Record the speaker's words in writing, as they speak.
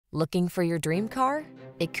Looking for your dream car?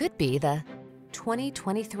 It could be the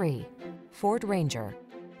 2023 Ford Ranger.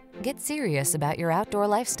 Get serious about your outdoor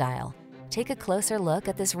lifestyle. Take a closer look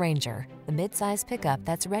at this Ranger, the midsize pickup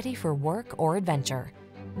that's ready for work or adventure.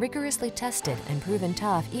 Rigorously tested and proven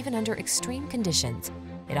tough even under extreme conditions,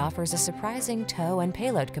 it offers a surprising tow and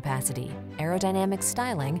payload capacity, aerodynamic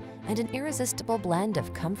styling, and an irresistible blend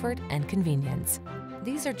of comfort and convenience.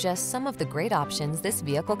 These are just some of the great options this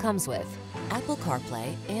vehicle comes with: Apple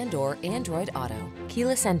CarPlay and/or Android Auto,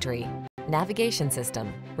 keyless entry, navigation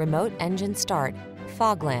system, remote engine start,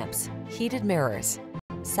 fog lamps, heated mirrors,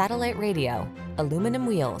 satellite radio, aluminum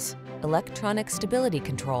wheels, electronic stability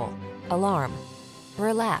control, alarm.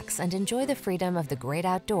 Relax and enjoy the freedom of the great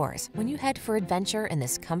outdoors when you head for adventure in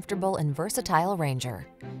this comfortable and versatile Ranger.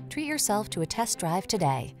 Treat yourself to a test drive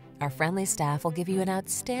today. Our friendly staff will give you an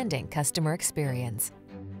outstanding customer experience.